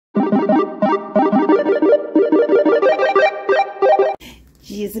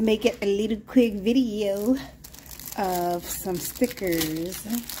Just making a little quick video of some stickers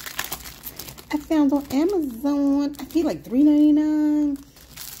I found on Amazon. I feel like $3.99.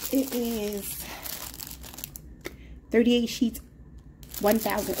 It is 38 sheets,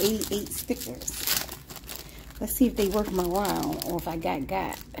 1,088 stickers. Let's see if they worth my while or if I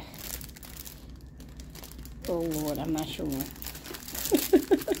got. Oh Lord, I'm not sure.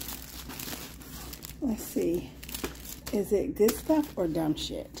 Let's see. Is it good stuff or dumb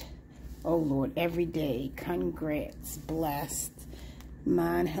shit? Oh Lord, every day. Congrats, blessed.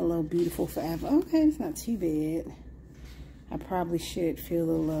 Mine, hello, beautiful forever. Okay, it's not too bad. I probably should feel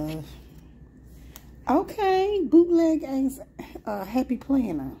the love. Okay, bootleg as happy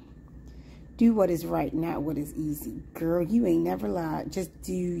planner. Do what is right, not what is easy. Girl, you ain't never lied. Just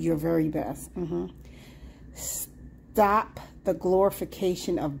do your very best. Stop the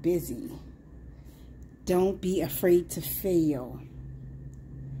glorification of busy. Don't be afraid to fail.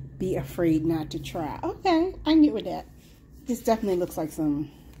 Be afraid not to try. Okay, I can get with that. This definitely looks like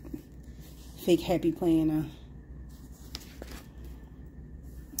some fake happy planner.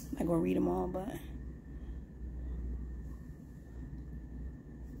 I'm not gonna read them all, but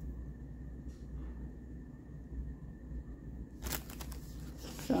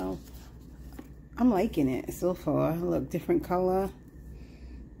so I'm liking it so far. Look, different color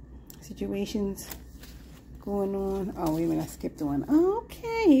situations going on. Oh, wait a minute, I skipped one.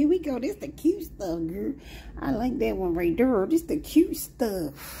 Okay, here we go. This the cute stuff, girl. I like that one right there. This the cute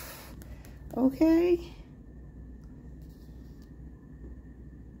stuff. Okay.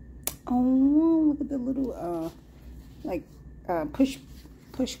 Oh, look at the little like push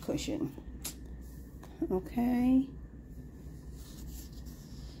cushion. Okay.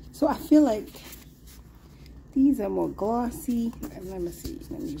 So I feel like these are more glossy. Let me see.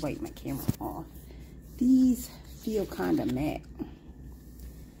 Let me wipe my camera off. These feel kind of matte.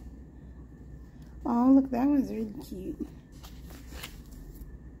 Oh, look, that one's really cute.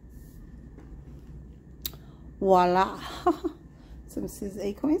 Voila. Some Sis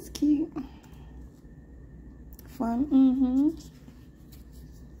Acorns, cute. Fun,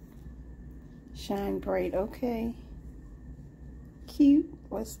 Shine bright, okay. Cute.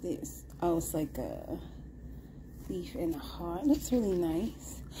 What's this? Oh, it's like a leaf and a heart. Looks really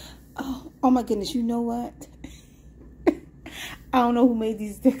nice. Oh my goodness, you know what? I don't know who made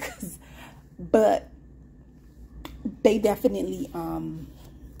these stickers, but they definitely,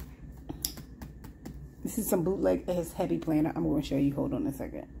 this is some bootleg as happy planner. I'm going to show you. Hold on a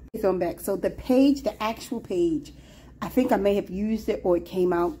second. So I'm back. So the page, the actual page, I think I may have used it or it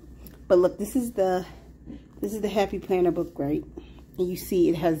came out. But look, this is the happy planner book, right? And you see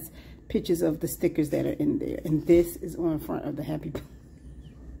it has pictures of the stickers that are in there. And this is on front of the happy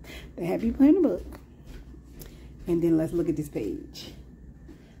planner book. And then let's look at this page.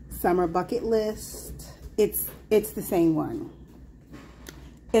 Summer bucket list. It's the same one.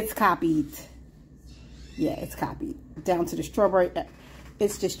 It's copied. Yeah, it's copied. Down to the strawberry.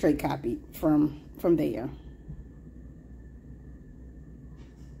 It's just straight copied from there.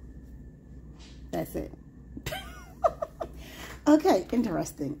 That's it. Okay,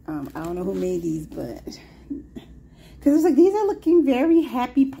 interesting. I don't know who made these, but because it's like these are looking very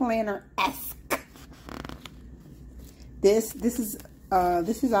happy planner-esque. This is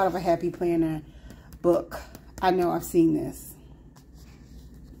out of a happy planner book. I know I've seen this.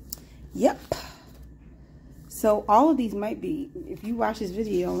 Yep. So all of these might be, if you watch this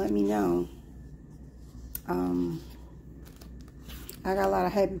video, let me know. I got a lot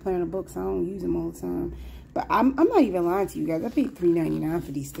of happy planner books. I don't use them all the time. But I'm not even lying to you guys. I paid $3.99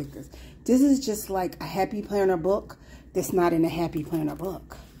 for these stickers. This is just like a happy planner book that's not in a happy planner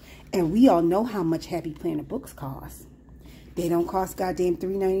book. And we all know how much happy planner books cost. They don't cost goddamn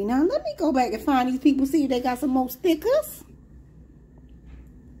 $3.99. Let me go back and find these people, see if they got some more stickers.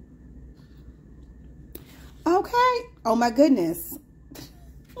 Okay. Oh my goodness.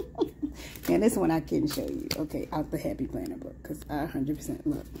 And this one I can show you. Okay, out the happy planner book. Because I 100%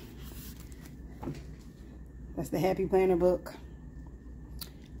 look. That's the happy planner book.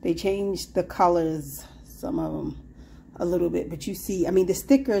 They changed the colors, some of them, a little bit. But you see, I mean, the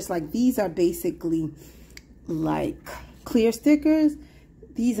stickers, like these are basically like clear stickers.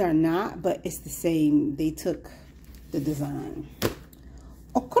 These are not, but it's the same. They took the design.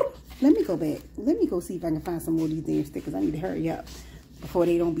 Okay, let me go back. Let me go see if I can find some more of these damn stickers. I need to hurry up before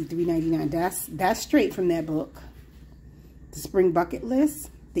they don't be $3.99. That's straight from that book. The spring bucket list,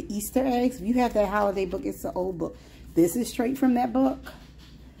 the Easter eggs. If you have that holiday book, it's an old book. This is straight from that book.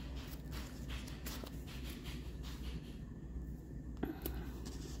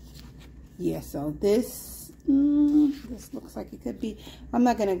 Yeah, so this looks like it could be. I'm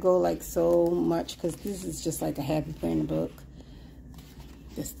not gonna go like so much because this is just like a Happy Planner book.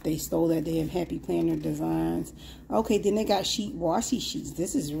 They stole that. They have Happy Planner designs. Okay, then they got washi sheets.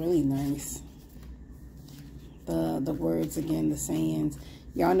 This is really nice. The words again, the sayings.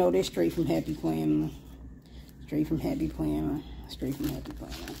 Y'all know they're straight from Happy Planner. Straight from Happy Planner. Straight from Happy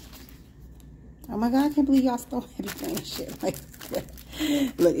Planner. Oh my God, I can't believe y'all stole Happy Planner shit like that.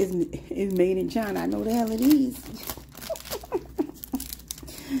 Look, it's made in China. I know the hell it is.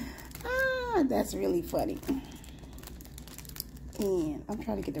 Ah, that's really funny. And I'm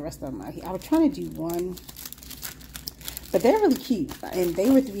trying to get the rest of them out here. I was trying to do one, but they're really cute, and they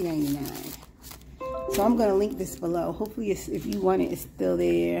were $3.99. So I'm gonna link this below. Hopefully, if you want it, it's still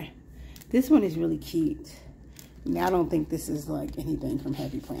there. This one is really cute. Now, I don't think this is like anything from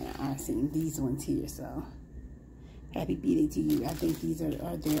Happy Planner. I've seen these ones here, so happy birthday to you. I think these are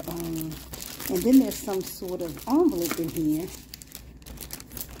their own. And then there's some sort of envelope in here.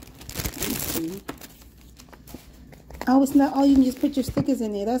 Let me see. Oh, it's not. Oh, you can just put your stickers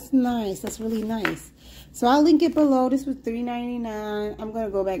in there. That's nice. That's really nice. So I'll link it below. This was $3.99. I'm going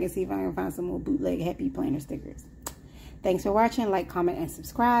to go back and see if I can find some more bootleg Happy Planner stickers. Thanks for watching. Like, comment, and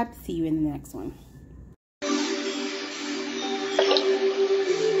subscribe. See you in the next one.